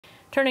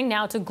Turning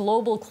now to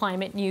global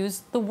climate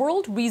news, the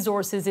World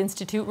Resources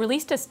Institute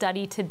released a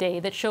study today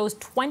that shows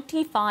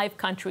 25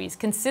 countries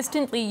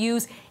consistently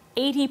use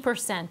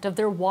 80% of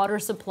their water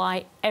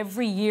supply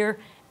every year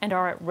and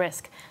are at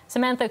risk.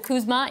 Samantha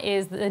Kuzma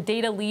is the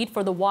data lead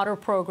for the water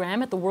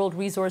program at the World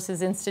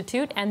Resources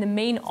Institute and the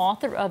main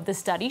author of the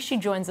study. She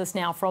joins us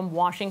now from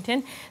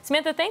Washington.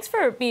 Samantha, thanks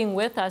for being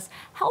with us.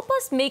 Help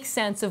us make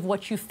sense of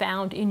what you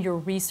found in your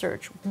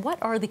research. What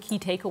are the key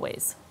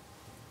takeaways?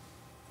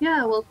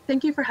 Yeah, well,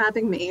 thank you for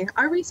having me.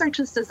 Our research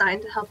is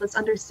designed to help us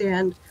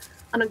understand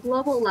on a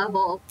global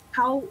level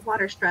how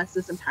water stress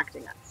is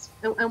impacting us.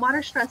 And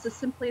water stress is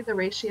simply the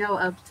ratio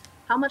of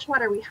how much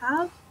water we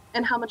have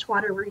and how much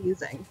water we're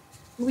using.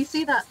 And we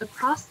see that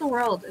across the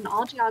world, in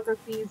all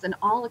geographies and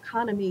all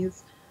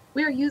economies,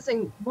 we are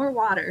using more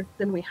water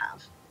than we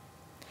have.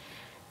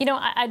 You know,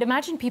 I'd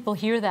imagine people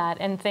hear that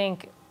and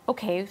think,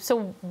 okay,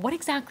 so what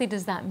exactly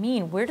does that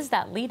mean? Where does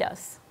that lead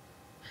us?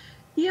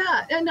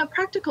 Yeah, in a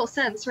practical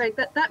sense, right?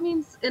 That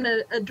means in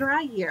a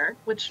dry year,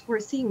 which we're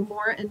seeing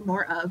more and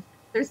more of,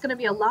 there's going to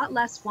be a lot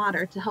less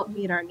water to help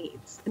meet our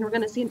needs. And we're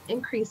going to see an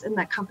increase in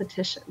that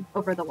competition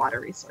over the water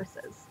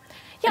resources.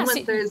 Yeah,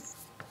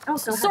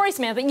 Sorry,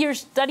 Samantha, your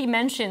study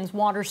mentions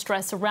water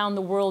stress around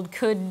the world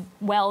could,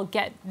 well,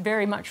 get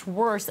very much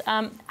worse.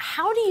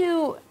 How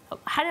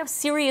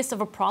serious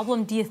of a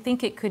problem do you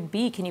think it could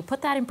be? Can you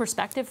put that in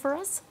perspective for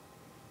us?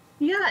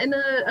 Yeah, in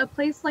a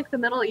place like the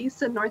Middle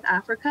East and North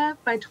Africa,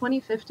 by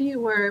 2050,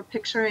 we're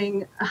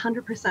picturing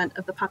 100%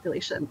 of the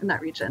population in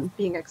that region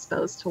being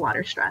exposed to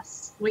water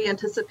stress. We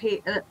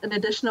anticipate an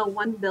additional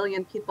 1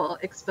 billion people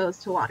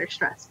exposed to water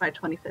stress by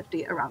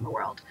 2050 around the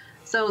world.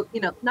 So,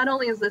 you know, not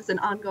only is this an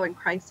ongoing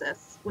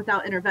crisis,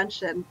 without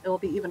intervention, it will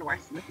be even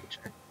worse in the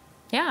future.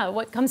 Yeah,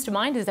 what comes to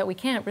mind is that we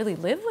can't really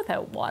live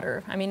without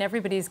water. I mean,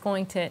 everybody's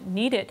going to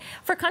need it.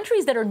 For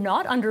countries that are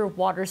not under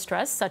water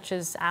stress, such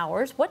as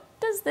ours, what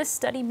does this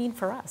study mean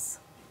for us?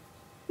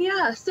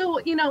 Yeah, so,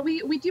 you know,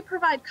 we do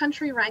provide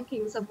country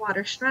rankings of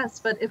water stress,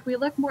 but if we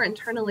look more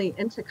internally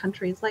into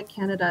countries like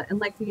Canada and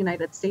like the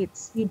United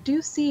States, you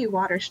do see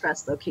water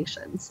stress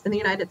locations. In the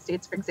United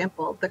States, for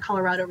example, the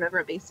Colorado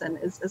River Basin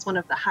is one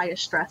of the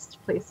highest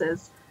stressed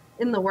places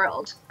in the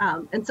world.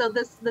 And so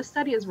this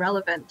study is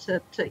relevant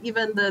to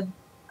even the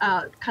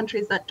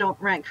countries that don't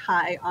rank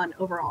high on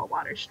overall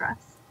water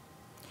stress.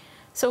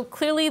 So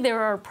clearly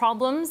there are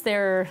problems.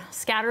 They're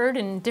scattered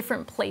in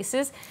different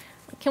places.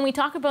 Can we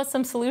talk about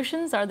some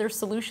solutions? Are there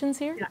solutions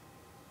here? Yeah.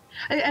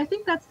 I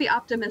think that's the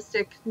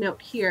optimistic note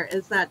here,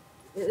 is that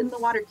in the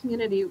water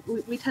community,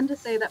 we tend to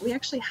say that we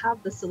actually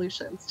have the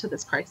solutions to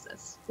this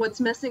crisis. What's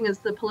missing is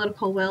the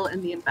political will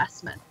and the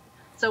investment.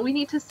 So we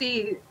need to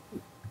see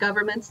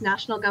governments,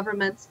 national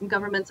governments, and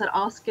governments at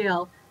all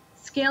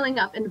scaling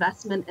up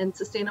investment in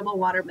sustainable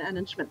water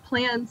management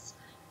plans,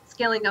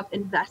 scaling up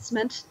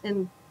investment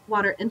in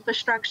water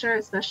infrastructure,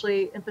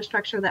 especially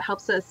infrastructure that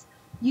helps us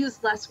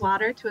use less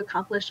water to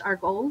accomplish our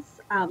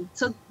goals.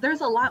 So there's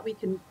a lot we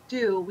can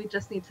do. We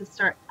just need to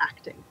start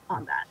acting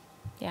on that.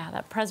 Yeah,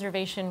 that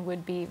preservation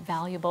would be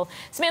valuable.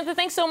 Samantha,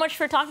 thanks so much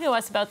for talking to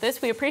us about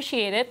this. We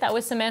appreciate it. That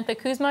was Samantha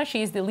Kuzma.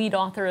 She's the lead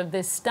author of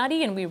this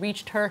study, and we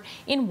reached her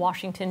in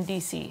Washington,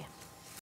 D.C.